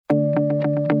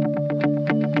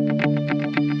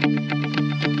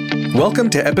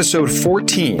Welcome to episode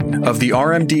 14 of the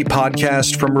RMD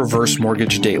Podcast from Reverse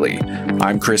Mortgage Daily.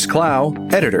 I'm Chris Clow,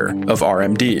 editor of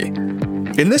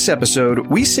RMD. In this episode,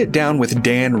 we sit down with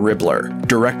Dan Ribler,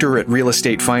 director at real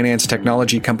estate finance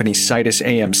technology company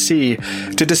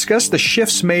SitusAMC, to discuss the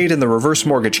shifts made in the reverse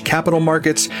mortgage capital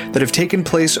markets that have taken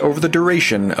place over the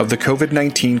duration of the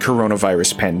COVID-19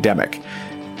 coronavirus pandemic.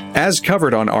 As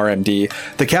covered on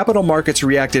RMD, the capital markets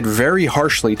reacted very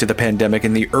harshly to the pandemic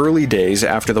in the early days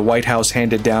after the White House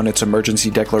handed down its emergency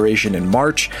declaration in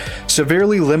March,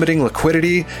 severely limiting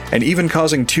liquidity and even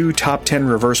causing 2 top 10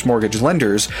 reverse mortgage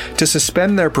lenders to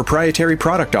suspend their proprietary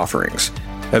product offerings.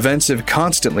 Events have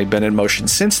constantly been in motion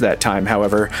since that time,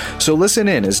 however, so listen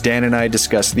in as Dan and I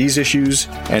discuss these issues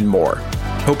and more.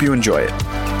 Hope you enjoy it.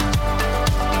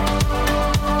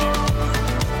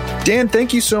 Dan,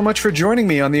 thank you so much for joining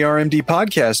me on the RMD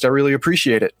podcast. I really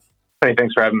appreciate it. Hey,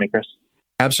 thanks for having me, Chris.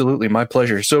 Absolutely, my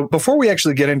pleasure. So before we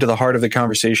actually get into the heart of the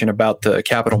conversation about the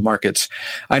capital markets,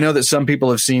 I know that some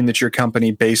people have seen that your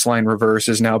company, Baseline Reverse,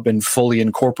 has now been fully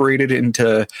incorporated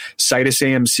into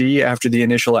SitusAMC after the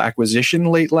initial acquisition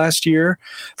late last year.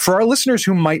 For our listeners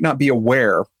who might not be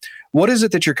aware, what is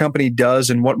it that your company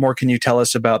does, and what more can you tell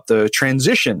us about the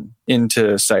transition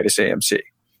into SitusAMC?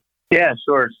 Yeah,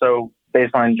 sure. So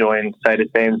Baseline joined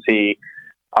SitusAMC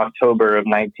October of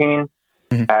 19.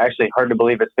 Actually, hard to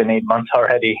believe it's been 8 months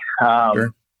already.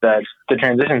 Sure. The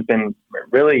transition's been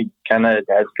really kind of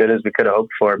as good as we could have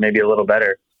hoped for, maybe a little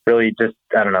better. Really just,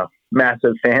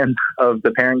 massive fan of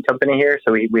the parent company here.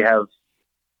 So we have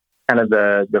kind of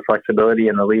the flexibility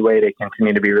and the leeway to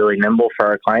continue to be really nimble for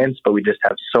our clients, but we just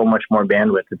have so much more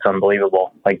bandwidth. It's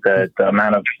unbelievable. Like the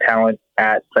amount of talent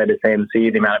at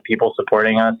SitusAMC, the amount of people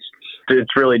supporting us.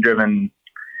 It's really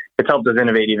it's helped us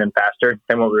innovate even faster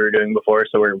than what we were doing before.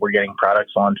 So we're getting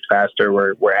products launched faster.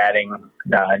 We're adding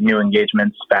new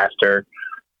engagements faster.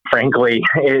 Frankly,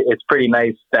 it's pretty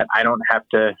nice that I don't have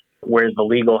to wear the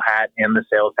legal hat and the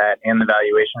sales hat and the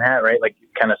valuation hat, right? Like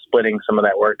kind of splitting some of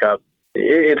that work up.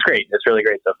 It's great. It's really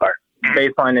great so far.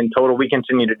 Baseline in total, we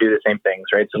continue to do the same things,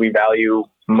 right? So we value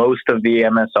most of the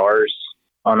MSRs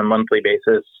on a monthly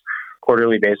basis,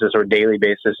 quarterly basis, or daily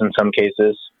basis in some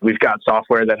cases. We've got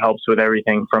software that helps with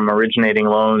everything from originating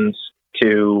loans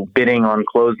to bidding on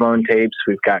closed loan tapes.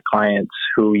 We've got clients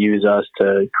who use us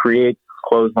to create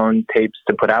closed loan tapes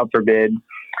to put out for bid,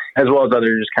 as well as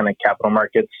other just kind of capital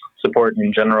markets support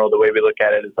in general. The way we look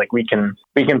at it is like we can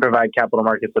provide capital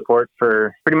market support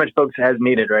for pretty much folks as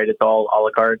needed, right? It's all a la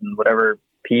carte, and whatever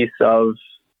piece of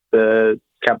the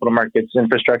capital markets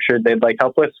infrastructure they'd like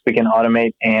help with, we can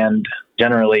automate, and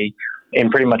generally, in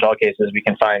pretty much all cases, we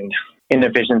can find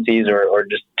inefficiencies or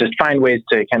just find ways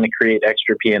to kind of create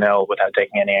extra P&L without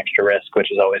taking any extra risk,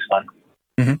 which is always fun.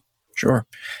 Mm-hmm. Sure.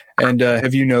 And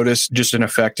have you noticed just an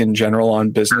effect in general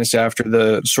on business after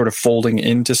the sort of folding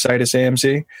into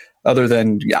SitusAMC, other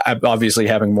than obviously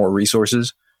having more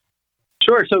resources?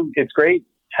 Sure. So it's great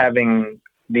having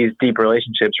these deep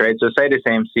relationships, right? So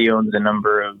SitusAMC owns a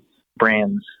number of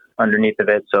brands underneath of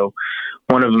it. So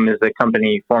one of them is a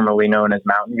company formerly known as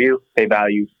Mountain View. They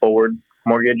value forward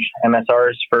mortgage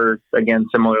MSRs for, again,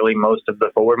 similarly, most of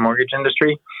the forward mortgage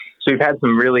industry. So we've had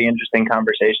some really interesting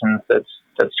conversations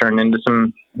that's turned into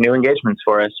some new engagements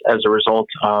for us as a result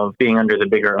of being under the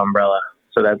bigger umbrella.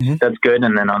 So that's good.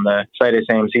 And then on the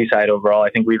SitusAMC side overall,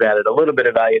 I think we've added a little bit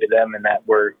of value to them in that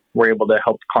we're able to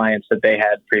help clients that they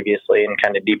had previously and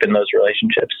kind of deepen those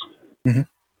relationships. Mm-hmm.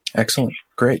 Excellent.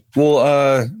 Great.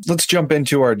 Well, let's jump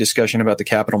into our discussion about the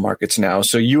capital markets now.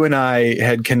 So you and I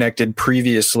had connected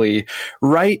previously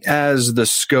right as the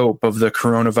scope of the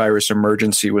coronavirus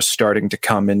emergency was starting to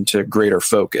come into greater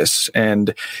focus.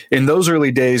 And in those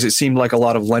early days, it seemed like a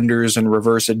lot of lenders and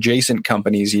reverse adjacent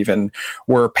companies even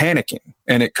were panicking.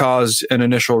 And it caused an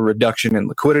initial reduction in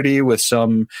liquidity, with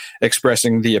some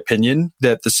expressing the opinion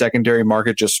that the secondary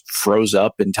market just froze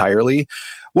up entirely.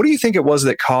 What do you think it was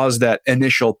that caused that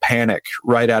initial panic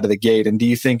right out of the gate? And do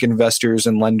you think investors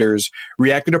and lenders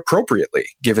reacted appropriately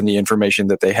given the information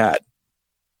that they had?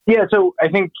 Yeah, so I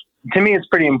think to me it's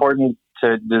pretty important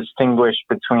to distinguish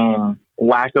between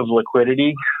lack of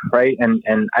liquidity, right? And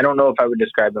I don't know if I would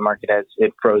describe the market as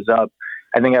it froze up.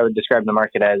 I think I would describe the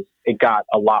market as it got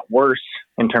a lot worse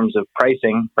in terms of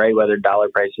pricing, right? Whether dollar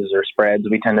prices or spreads.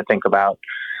 We tend to think about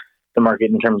the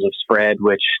market in terms of spread,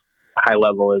 which high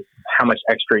level is how much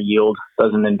extra yield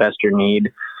does an investor need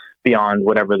beyond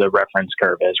whatever the reference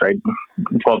curve is, right?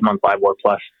 12-month LIBOR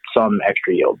plus some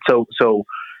extra yield. So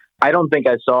I don't think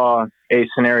I saw a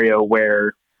scenario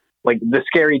where, like, the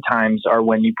scary times are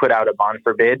when you put out a bond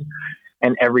for bid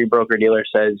and every broker dealer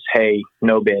says, hey,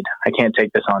 no bid. I can't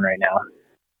take this on right now.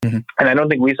 Mm-hmm. And I don't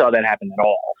think we saw that happen at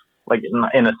all, like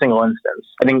in a single instance.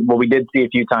 I think what we did see a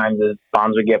few times is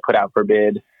bonds would get put out for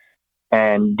bid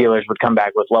and dealers would come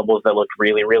back with levels that looked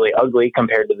really, really ugly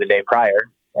compared to the day prior.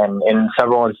 And in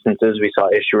several instances, we saw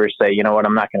issuers say, you know what,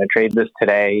 I'm not going to trade this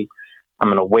today. I'm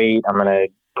going to wait. I'm going to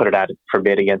put it out for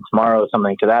bid again tomorrow,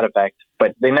 something to that effect.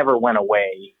 But they never went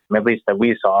away, at least that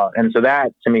we saw. And so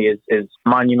that, to me, is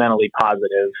monumentally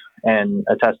positive and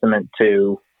a testament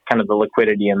to kind of the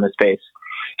liquidity in the space.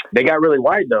 They got really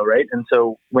wide, though, right? And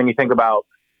so when you think about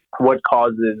what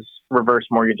causes reverse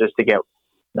mortgages to get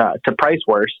to price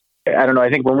worse, I don't know. I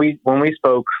think when we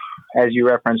spoke, as you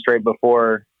referenced right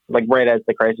before, like right as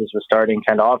the crisis was starting,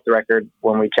 kind of off the record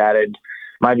when we chatted,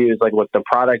 my view is like, look, the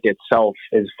product itself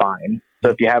is fine. So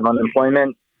if you have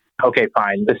unemployment, okay,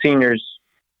 fine. The seniors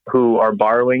who are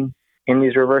borrowing in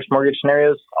these reverse mortgage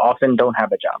scenarios often don't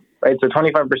have a job, right? So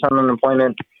 25%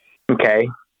 unemployment, okay,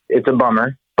 it's a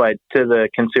bummer, but to the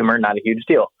consumer, not a huge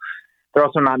deal. They're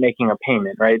also not making a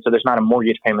payment, right? So there's not a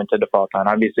mortgage payment to default on.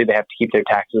 Obviously, they have to keep their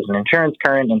taxes and insurance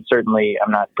current, and certainly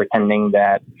I'm not pretending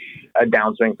that a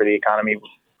downswing for the economy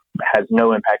has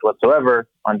no impact whatsoever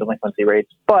on delinquency rates,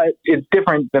 but it's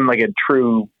different than like a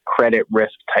true credit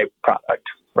risk type product,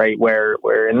 right? Where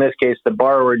in this case, the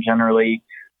borrower generally,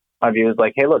 my view is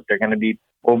like, hey, look, they're going to be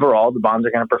overall, the bonds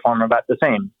are going to perform about the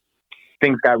same.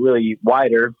 Things got really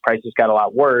wider, prices got a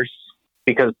lot worse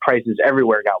because prices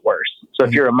everywhere got worse. So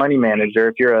if you're a money manager,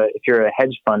 if you're a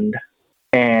hedge fund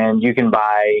and you can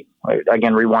buy,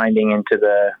 again, rewinding into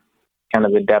the kind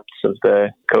of the depths of the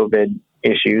COVID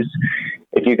issues,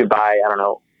 if you could buy, I don't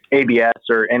know, ABS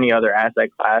or any other asset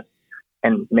class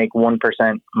and make 1%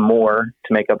 more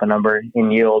to make up a number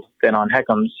in yield than on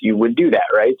HECMs, you would do that,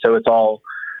 right? So it's all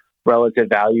relative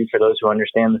value for those who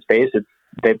understand the space.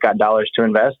 They've got dollars to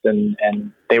invest and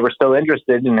they were still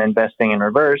interested in investing in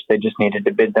reverse. They just needed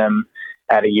to bid them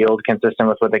at a yield consistent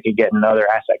with what they could get in other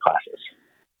asset classes.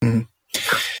 Mm-hmm.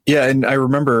 Yeah. And I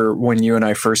remember when you and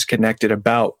I first connected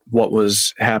about what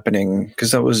was happening,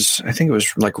 because I think it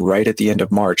was like right at the end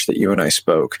of March that you and I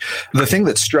spoke. The thing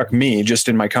that struck me just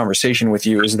in my conversation with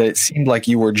you is that it seemed like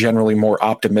you were generally more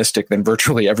optimistic than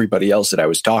virtually everybody else that I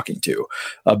was talking to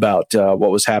about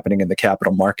what was happening in the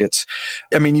capital markets.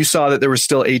 I mean, you saw that there was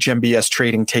still HMBS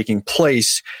trading taking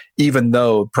place, even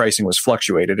though pricing was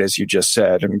fluctuated, as you just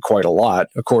said, and quite a lot,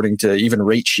 according to even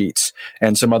rate sheets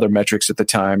and some other metrics at the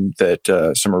time that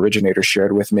some originators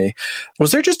shared with me.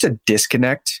 Was there just a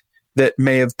disconnect that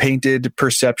may have painted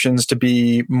perceptions to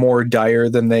be more dire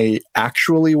than they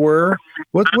actually were?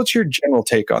 What's your general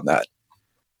take on that?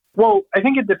 Well, I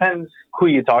think it depends who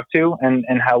you talk to and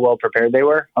how well prepared they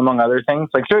were, among other things.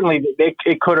 Like certainly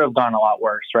it could have gone a lot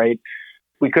worse, right?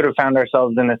 We could have found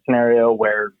ourselves in a scenario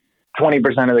where 20%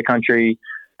 of the country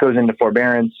goes into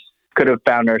forbearance, could have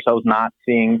found ourselves not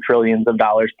seeing trillions of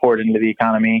dollars poured into the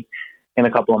economy in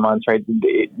a couple of months, right?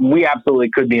 We absolutely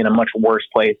could be in a much worse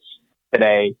place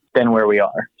today than where we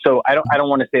are. So I don't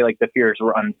want to say like the fears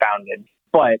were unfounded,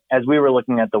 but as we were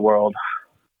looking at the world,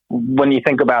 when you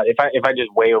think about, if I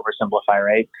just way oversimplify,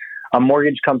 right? A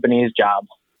mortgage company's job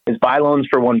is buy loans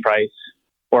for one price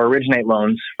or originate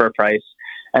loans for a price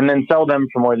and then sell them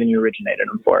for more than you originated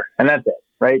them for. And that's it,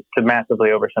 right? To massively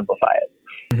oversimplify it.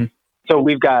 Mm-hmm. So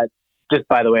we've got, just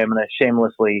by the way, I'm going to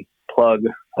shamelessly plug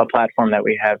a platform that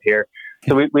we have here.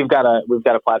 So we've got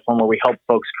a platform where we help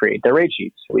folks create their rate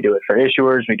sheets. We do it for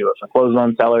issuers, we do it for closed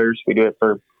loan sellers, we do it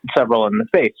for several in the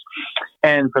space.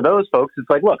 And for those folks,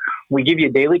 it's like, look, we give you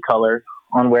daily color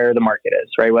on where the market is,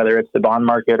 right? Whether it's the bond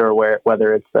market or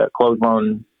whether it's the closed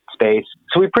loan space.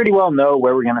 So we pretty well know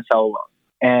where we're going to sell a loan.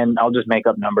 And I'll just make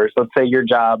up numbers. Let's say your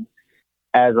job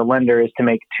as a lender is to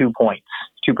make 2%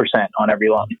 on every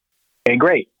loan. Okay,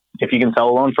 great. If you can sell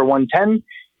a loan for 110,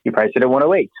 you price it at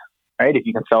 108. Right? If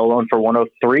you can sell a loan for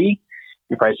 103,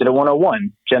 you price it at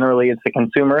 101. Generally, it's the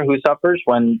consumer who suffers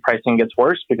when pricing gets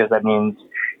worse because that means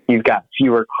you've got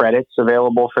fewer credits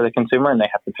available for the consumer and they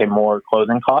have to pay more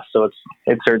closing costs. So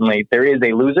it's certainly, there is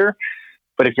a loser.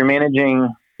 But if you're managing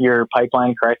your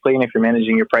pipeline correctly and if you're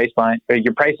managing your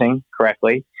pricing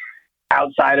correctly,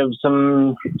 outside of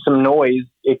some noise,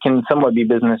 it can somewhat be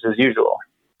business as usual.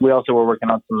 We also were working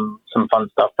on some fun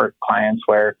stuff for clients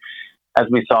where, as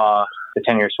we saw the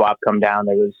 10-year swap come down,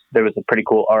 there was a pretty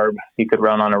cool ARB you could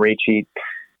run on a rate sheet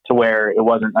to where it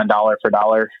wasn't a dollar for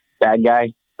dollar bad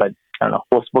guy, but I don't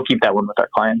know. We'll keep that one with our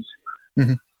clients.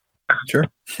 Mm-hmm. Sure.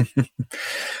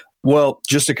 Well,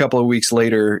 just a couple of weeks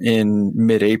later in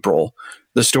mid-April,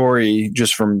 the story,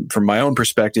 just from my own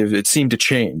perspective, it seemed to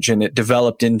change, and it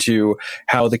developed into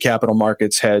how the capital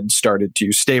markets had started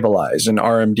to stabilize. And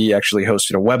RMD actually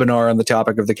hosted a webinar on the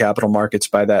topic of the capital markets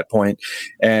by that point.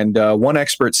 And one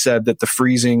expert said that the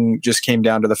freezing just came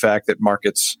down to the fact that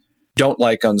markets don't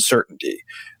like uncertainty.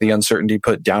 The uncertainty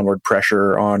put downward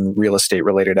pressure on real estate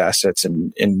related assets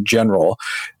in general.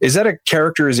 Is that a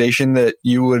characterization that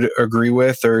you would agree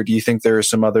with, or do you think there are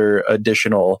some other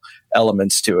additional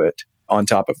elements to it on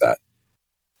top of that?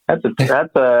 This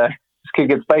could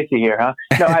get spicy here, huh?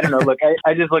 No, I don't know. Look,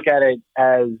 I just look at it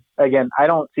as, again, I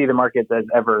don't see the markets as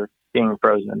ever being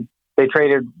frozen. They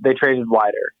traded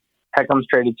wider. HECM's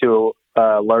traded to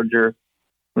a larger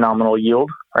nominal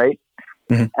yield, right?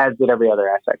 Mm-hmm. As did every other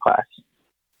asset class.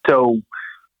 So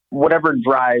whatever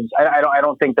drives, I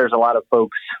don't think there's a lot of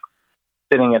folks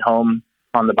sitting at home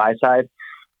on the buy side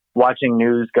watching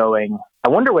news going, I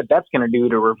wonder what that's going to do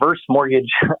to reverse mortgage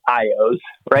IOs,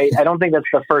 right? I don't think that's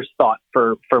the first thought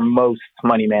for most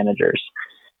money managers.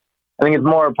 I think it's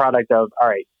more a product of, all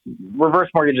right, reverse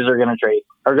mortgages are going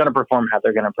to perform how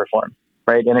they're going to perform,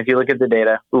 right? And if you look at the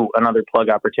data, another plug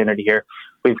opportunity here.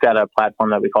 We've got a platform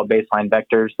that we call Baseline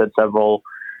Vectors that several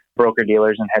broker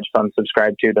dealers and hedge funds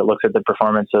subscribe to that looks at the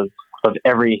performance of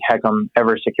every HECM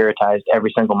ever securitized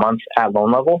every single month at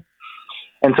loan level.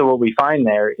 And so what we find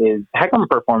there is HECM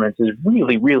performance is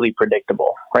really, really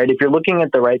predictable, right? If you're looking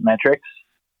at the right metrics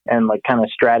and like kind of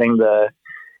stratting the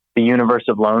universe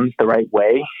of loans the right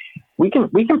way, we can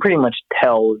pretty much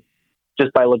tell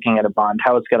just by looking at a bond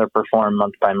how it's going to perform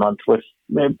month by month with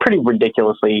a pretty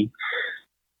ridiculously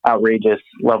outrageous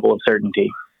level of certainty.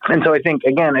 And so I think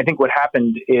what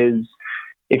happened is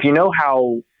if you know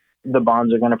how the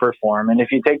bonds are going to perform, and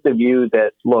if you take the view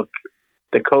that, look,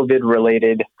 the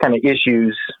COVID-related kind of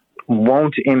issues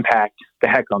won't impact the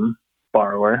HECM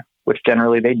borrower, which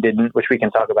generally they didn't, which we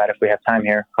can talk about if we have time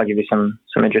here. I'll give you some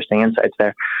interesting insights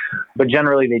there. But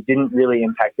generally, they didn't really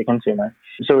impact the consumer.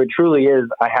 So it truly is,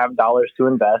 I have dollars to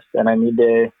invest, and I need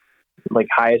to, like,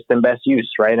 highest and best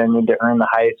use, right? I need to earn the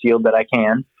highest yield that I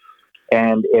can.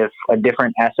 And if a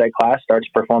different asset class starts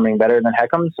performing better than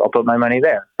HECM's, I'll put my money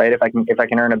there, right? If I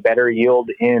can earn a better yield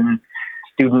in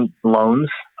student loans,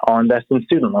 I'll invest in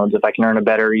student loans. If I can earn a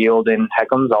better yield in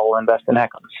HECM's, I'll invest in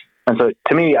HECM's. And so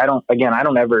to me, I don't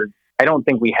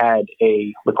think we had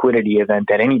a liquidity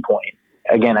event at any point.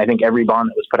 Again, I think every bond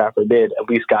that was put out for bid at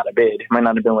least got a bid. It might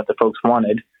not have been what the folks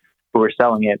wanted who were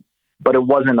selling it, but it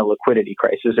wasn't a liquidity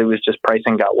crisis. It was just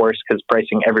pricing got worse because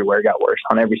pricing everywhere got worse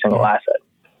on every single asset.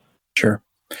 Sure.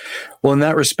 Well, in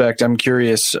that respect, I'm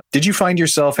curious, did you find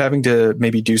yourself having to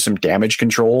maybe do some damage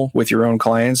control with your own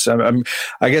clients?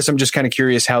 I guess I'm just kind of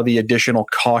curious how the additional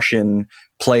caution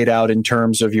played out in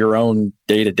terms of your own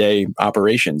day-to-day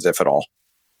operations, if at all.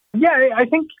 Yeah, I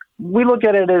think we look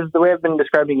at it as the way I've been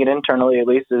describing it internally, at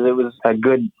least, is it was a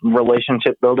good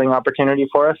relationship building opportunity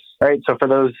for us, right? So for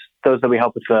those that we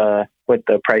help with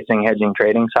the pricing, hedging,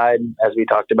 trading side, as we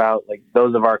talked about, like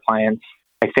those of our clients,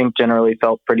 I think generally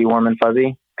felt pretty warm and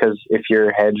fuzzy because if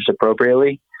you're hedged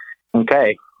appropriately,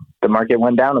 okay, the market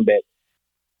went down a bit.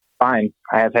 Fine.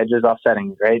 I have hedges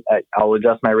offsetting, right? I'll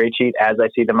adjust my rate sheet as I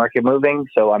see the market moving,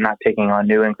 so I'm not taking on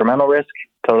new incremental risk.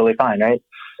 Totally fine, right?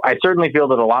 I certainly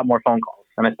fielded a lot more phone calls,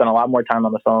 and I spent a lot more time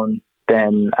on the phone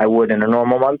than I would in a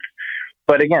normal month.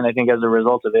 But again, I think as a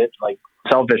result of it, like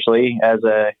selfishly as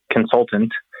a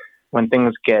consultant, when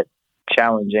things get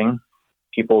challenging,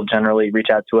 people generally reach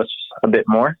out to us a bit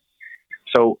more.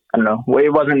 So I don't know,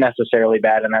 it wasn't necessarily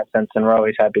bad in that sense. And we're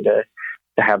always happy to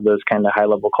have those kind of high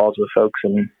level calls with folks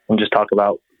and just talk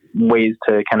about ways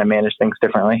to kind of manage things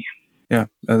differently. Yeah,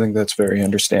 I think that's very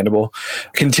understandable.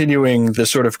 Continuing the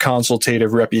sort of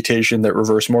consultative reputation that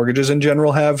reverse mortgages in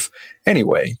general have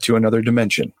anyway to another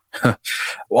dimension.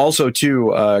 Also,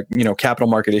 too, capital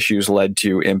market issues led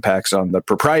to impacts on the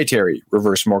proprietary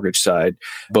reverse mortgage side.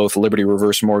 Both Liberty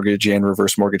Reverse Mortgage and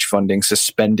Reverse Mortgage Funding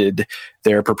suspended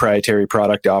their proprietary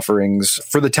product offerings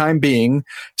for the time being,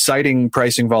 citing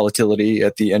pricing volatility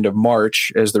at the end of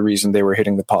March as the reason they were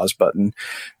hitting the pause button.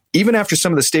 Even after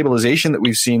some of the stabilization that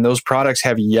we've seen, those products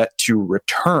have yet to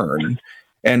return.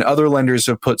 And other lenders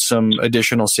have put some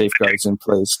additional safeguards in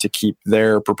place to keep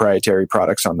their proprietary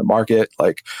products on the market,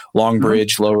 like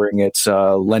Longbridge lowering its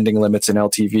lending limits and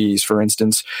LTVs, for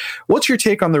instance. What's your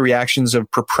take on the reactions of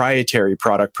proprietary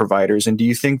product providers? And do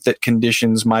you think that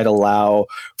conditions might allow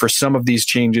for some of these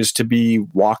changes to be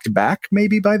walked back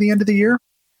maybe by the end of the year?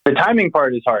 The timing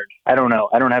part is hard. I don't know.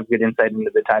 I don't have good insight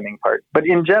into the timing part. But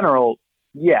in general,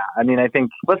 yeah, I mean, I think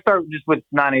let's start just with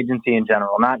non-agency in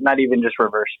general, not even just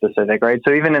reverse specific, right?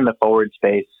 So even in the forward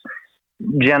space,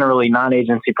 generally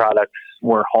non-agency products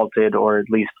were halted or at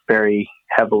least very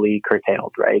heavily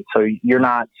curtailed, right? So you're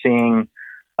not seeing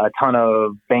a ton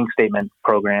of bank statement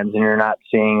programs, and you're not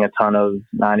seeing a ton of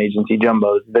non-agency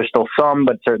jumbos. There's still some,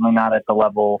 but certainly not at the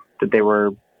level that they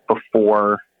were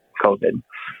before COVID.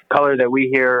 Color that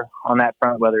we hear on that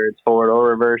front, whether it's forward or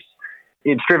reverse,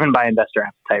 it's driven by investor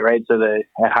appetite, right? So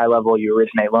at high level, you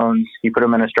originate loans, you put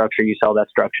them in a structure, you sell that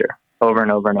structure over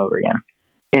and over and over again.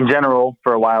 In general,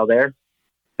 for a while there,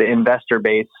 the investor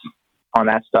base on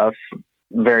that stuff,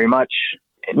 very much,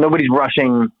 nobody's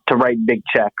rushing to write big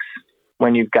checks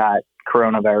when you've got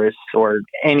coronavirus or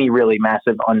any really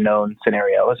massive unknown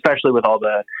scenario, especially with all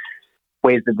the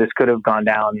ways that this could have gone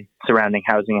down surrounding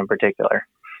housing in particular.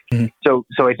 Mm-hmm.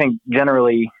 So I think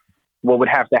generally what would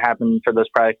have to happen for those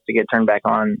products to get turned back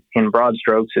on in broad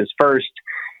strokes is, first,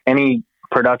 any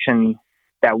production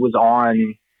that was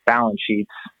on balance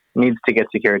sheets needs to get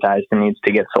securitized and needs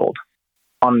to get sold.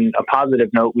 On a positive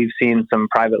note, we've seen some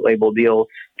private label deals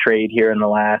trade here in the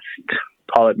last,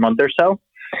 call it, month or so,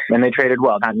 and they traded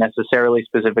well. Not necessarily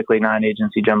specifically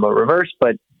non-agency jumbo reverse,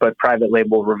 but private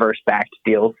label reverse-backed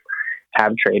deals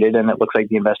have traded, and it looks like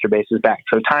the investor base is back.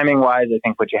 So timing-wise, I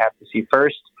think what you have to see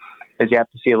first is you have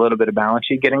to see a little bit of balance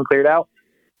sheet getting cleared out.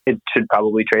 It should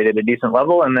probably trade at a decent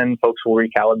level, and then folks will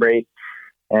recalibrate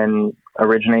and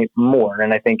originate more.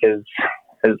 And I think as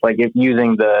like, if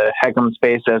using the HECM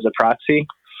space as a proxy,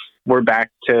 we're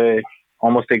back to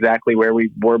almost exactly where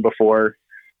we were before,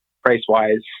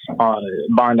 price-wise,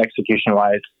 bond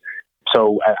execution-wise.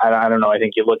 So I don't know. I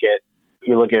think you look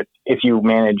at if you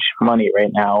manage money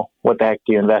right now, what the heck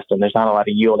do you invest in? There's not a lot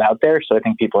of yield out there, so I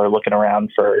think people are looking around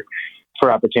for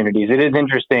opportunities. It is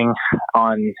interesting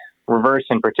on reverse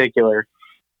in particular.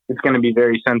 It's going to be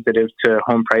very sensitive to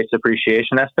home price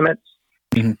appreciation estimates.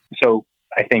 Mm-hmm. So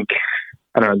I think,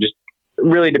 I don't know, just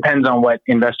really depends on what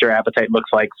investor appetite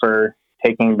looks like for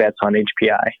taking bets on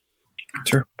HPI.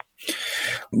 Sure.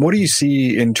 What do you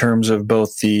see in terms of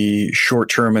both the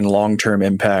short-term and long-term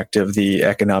impact of the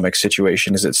economic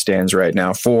situation as it stands right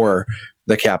now for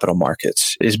the capital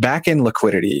markets? Is back-end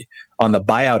liquidity on the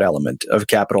buyout element of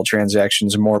capital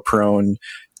transactions more prone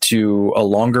to a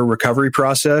longer recovery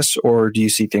process, or do you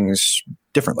see things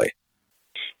differently?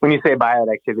 When you say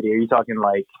buyout activity, are you talking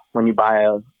like when you buy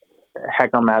a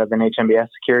HECM out of an HMBS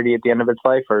security at the end of its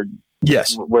life, or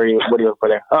yes, what do you look for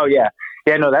there? Oh yeah.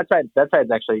 Yeah, no, that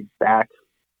side's actually back,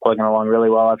 plugging along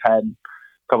really well. I've had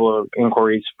a couple of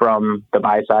inquiries from the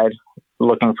buy side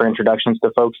looking for introductions to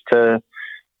folks to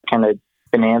kind of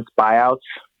finance buyouts.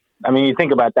 I mean, you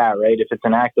think about that, right? If it's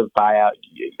an active buyout,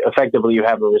 effectively you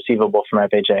have a receivable from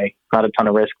FHA, not a ton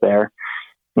of risk there.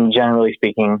 And generally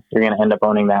speaking, you're going to end up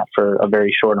owning that for a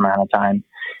very short amount of time.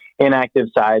 Inactive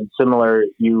side, similar,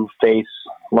 you face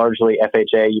largely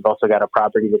FHA. You've also got a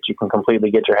property that you can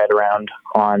completely get your head around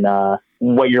on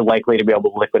what you're likely to be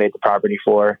able to liquidate the property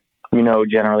for. You know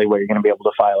generally what you're going to be able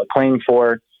to file a claim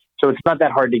for. So it's not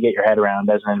that hard to get your head around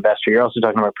as an investor. You're also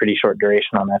talking about pretty short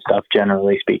duration on that stuff,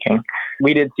 generally speaking.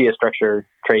 We did see a structure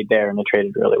trade there, and it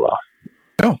traded really well.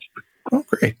 Oh,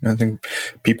 great. I think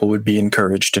people would be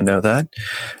encouraged to know that.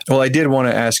 Well, I did want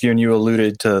to ask you, and you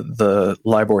alluded to the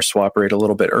LIBOR swap rate a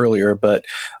little bit earlier, but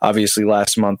obviously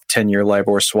last month, 10-year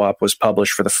LIBOR swap was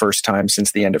published for the first time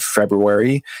since the end of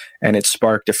February, and it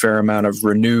sparked a fair amount of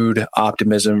renewed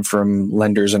optimism from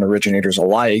lenders and originators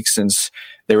alike since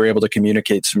they were able to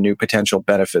communicate some new potential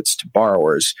benefits to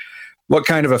borrowers. What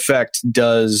kind of effect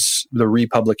does the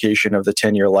republication of the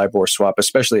 10-year LIBOR swap,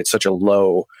 especially at such a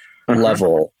low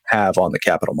level, have on the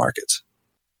capital markets?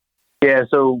 Yeah,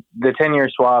 so the 10-year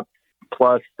swap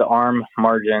plus the ARM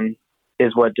margin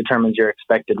is what determines your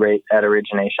expected rate at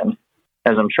origination,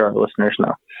 as I'm sure our listeners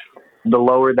know. The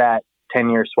lower that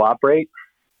 10-year swap rate,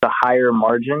 the higher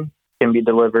margin can be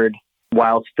delivered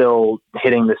while still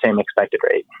hitting the same expected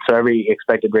rate. So every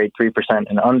expected rate 3%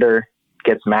 and under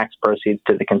gets max proceeds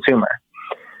to the consumer.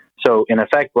 So in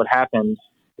effect, what happened,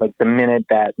 like the minute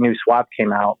that new swap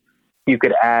came out, you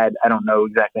could add, I don't know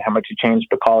exactly how much it changed,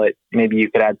 but call it, maybe you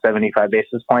could add 75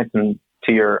 basis points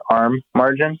to your ARM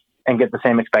margin and get the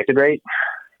same expected rate.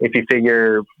 If you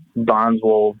figure bonds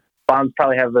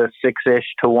probably have a 6-ish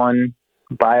to 1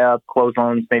 buy-up, closed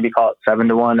loans maybe call it 7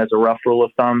 to 1 as a rough rule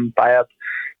of thumb buy-up.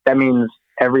 That means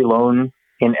every loan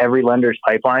in every lender's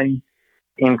pipeline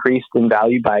increased in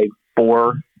value by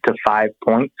 4 to 5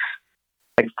 points,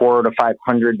 like 400 to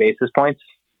 500 basis points,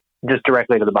 just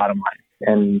directly to the bottom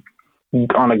line. And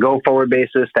on a go-forward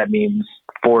basis, that means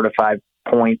 4 to 5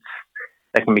 points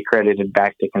that can be credited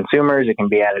back to consumers. It can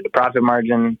be added to profit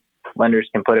margin. Lenders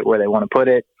can put it where they want to put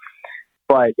it.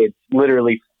 But it's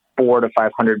literally 400 to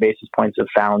 500 basis points of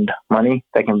found money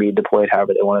that can be deployed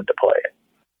however they want to deploy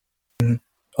it.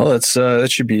 Well, that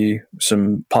should be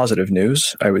some positive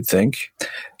news, I would think.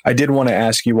 I did want to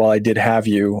ask you, while I did have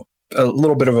you, a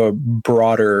little bit of a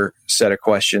broader set of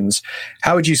questions.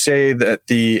 How would you say that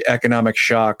the economic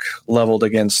shock leveled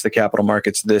against the capital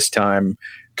markets this time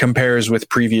compares with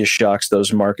previous shocks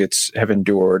those markets have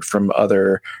endured from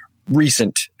other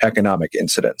recent economic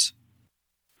incidents?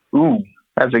 Ooh,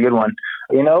 that's a good one.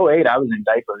 In 2008, I was in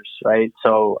diapers, right?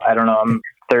 So I don't know, I'm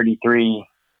 33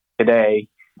 today.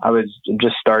 I was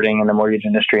just starting in the mortgage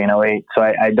industry in 2008. So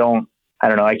I don't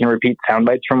know. I can repeat sound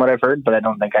bites from what I've heard, but I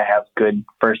don't think I have good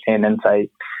firsthand insight.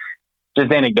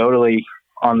 Just anecdotally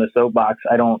on the soapbox,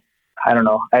 I don't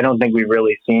know. I don't think we've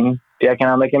really seen the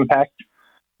economic impact.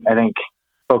 I think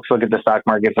folks look at the stock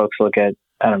market, folks look at,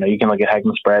 you can look at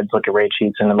Heckman spreads, look at rate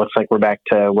sheets, and it looks like we're back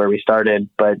to where we started.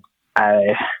 But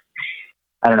I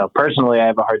don't know. Personally, I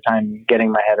have a hard time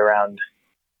getting my head around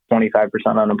 25%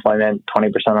 unemployment,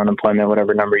 20% unemployment,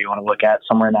 whatever number you want to look at,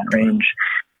 somewhere in that range,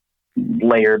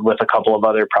 layered with a couple of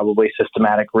other probably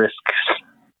systematic risks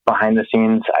behind the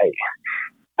scenes.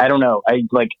 I don't know. I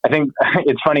think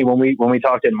it's funny when we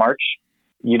talked in March,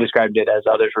 you described it as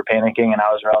others were panicking and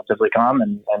I was relatively calm.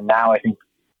 And now I think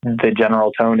the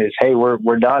general tone is, hey,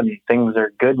 we're done. Things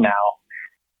are good now.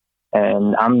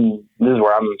 And this is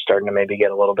where I'm starting to maybe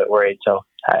get a little bit worried. So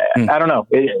I don't know.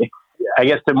 I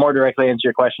guess to more directly answer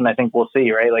your question, I think we'll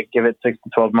see, right? Like give it 6 to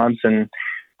 12 months and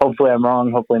hopefully I'm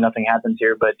wrong. Hopefully nothing happens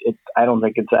here, but I don't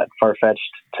think it's that far-fetched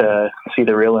to see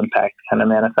the real impact kind of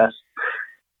manifest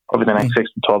over the next 6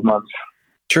 to 12 months.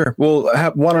 Sure. Well,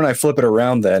 why don't I flip it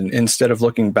around then? Instead of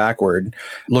looking backward,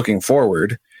 looking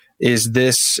forward, is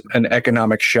this an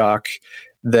economic shock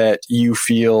that you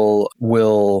feel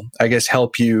will, I guess,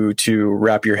 help you to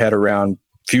wrap your head around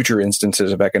future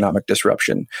instances of economic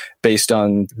disruption based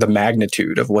on the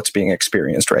magnitude of what's being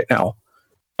experienced right now?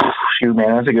 Shoot,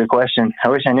 man, that's a good question. I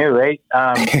wish I knew, right?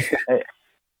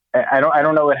 I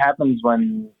don't know what happens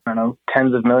when,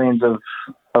 tens of millions of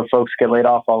folks get laid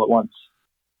off all at once.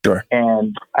 Sure.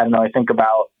 And I don't know, I think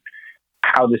about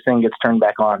how this thing gets turned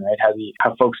back on, right?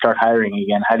 How folks start hiring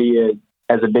again. How do you,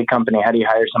 as a big company, how do you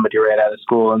hire somebody right out of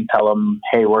school and tell them,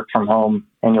 hey, work from home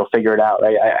and you'll figure it out,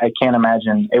 right? I can't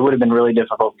imagine. It would have been really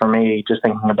difficult for me just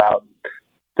thinking about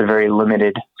the very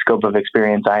limited scope of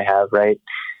experience I have, right?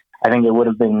 I think it would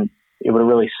have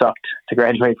really sucked to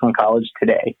graduate from college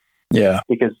today. Yeah.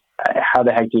 Because how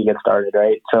the heck do you get started,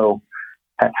 right? So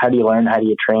how do you learn? How do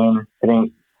you train? I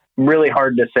think really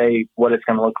hard to say what it's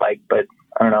going to look like, but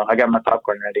I don't know. I got my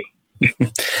popcorn ready.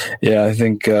 Yeah, I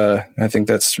think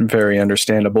that's very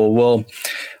understandable. Well,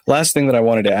 last thing that I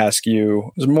wanted to ask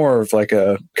you is more of like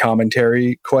a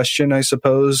commentary question, I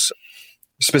suppose.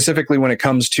 Specifically when it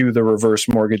comes to the reverse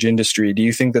mortgage industry, do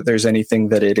you think that there's anything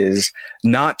that it is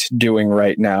not doing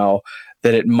right now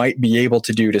that it might be able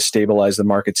to do to stabilize the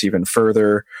markets even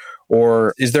further?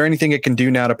 Or is there anything it can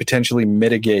do now to potentially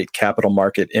mitigate capital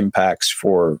market impacts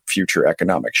for future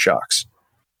economic shocks?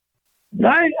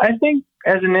 I think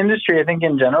as an industry, I think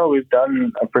in general, we've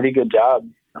done a pretty good job.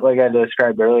 Like I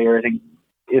described earlier, I think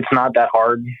it's not that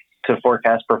hard to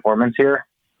forecast performance here.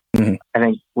 Mm-hmm. I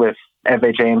think with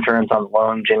FHA insurance on the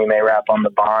loan, Ginnie Mae wrap on the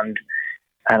bond,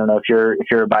 I don't know if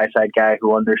you're a buy side guy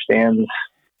who understands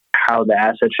how the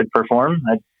asset should perform.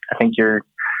 I think you're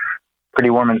pretty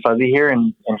warm and fuzzy here.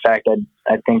 And in fact,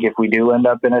 I think if we do end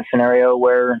up in a scenario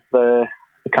where the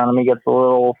economy gets a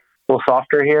little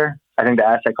softer here, I think the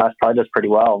asset class probably does pretty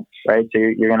well, right? So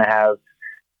you're going to have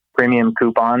premium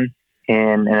coupon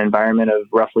in an environment of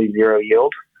roughly zero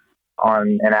yield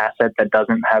on an asset that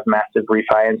doesn't have massive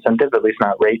refi incentive, at least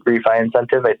not rate refi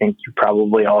incentive. I think you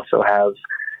probably also have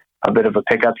a bit of a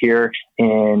pickup here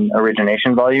in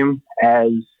origination volume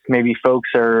as maybe folks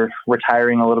are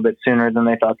retiring a little bit sooner than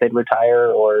they thought they'd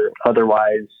retire or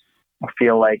otherwise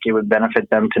feel like it would benefit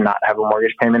them to not have a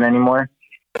mortgage payment anymore.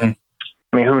 Mm.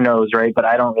 I mean, who knows, right? But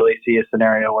I don't really see a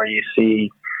scenario where you see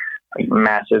like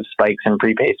massive spikes in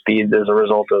prepay speeds as a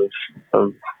result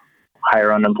of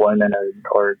higher unemployment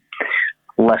or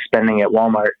less spending at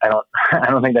Walmart. I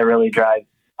don't think that really drives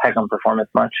Heckman performance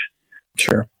much.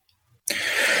 Sure.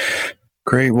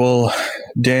 Great. Well,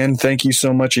 Dan, thank you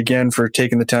so much again for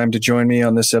taking the time to join me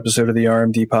on this episode of the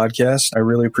RMD Podcast. I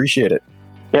really appreciate it.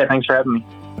 Yeah, thanks for having me.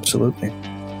 Absolutely.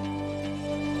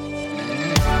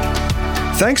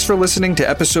 Thanks for listening to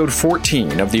episode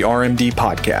 14 of the RMD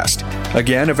Podcast.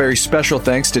 Again, a very special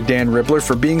thanks to Dan Ribler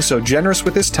for being so generous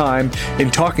with his time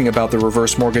in talking about the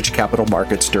reverse mortgage capital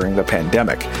markets during the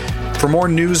pandemic. For more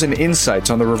news and insights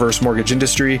on the reverse mortgage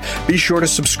industry, be sure to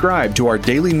subscribe to our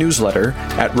daily newsletter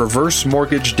at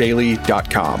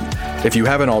reversemortgagedaily.com. If you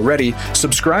haven't already,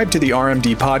 subscribe to the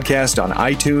RMD Podcast on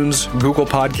iTunes, Google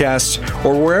Podcasts,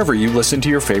 or wherever you listen to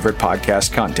your favorite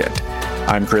podcast content.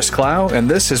 I'm Chris Clow, and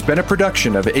this has been a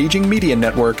production of Aging Media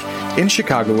Network in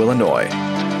Chicago, Illinois.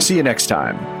 See you next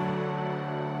time.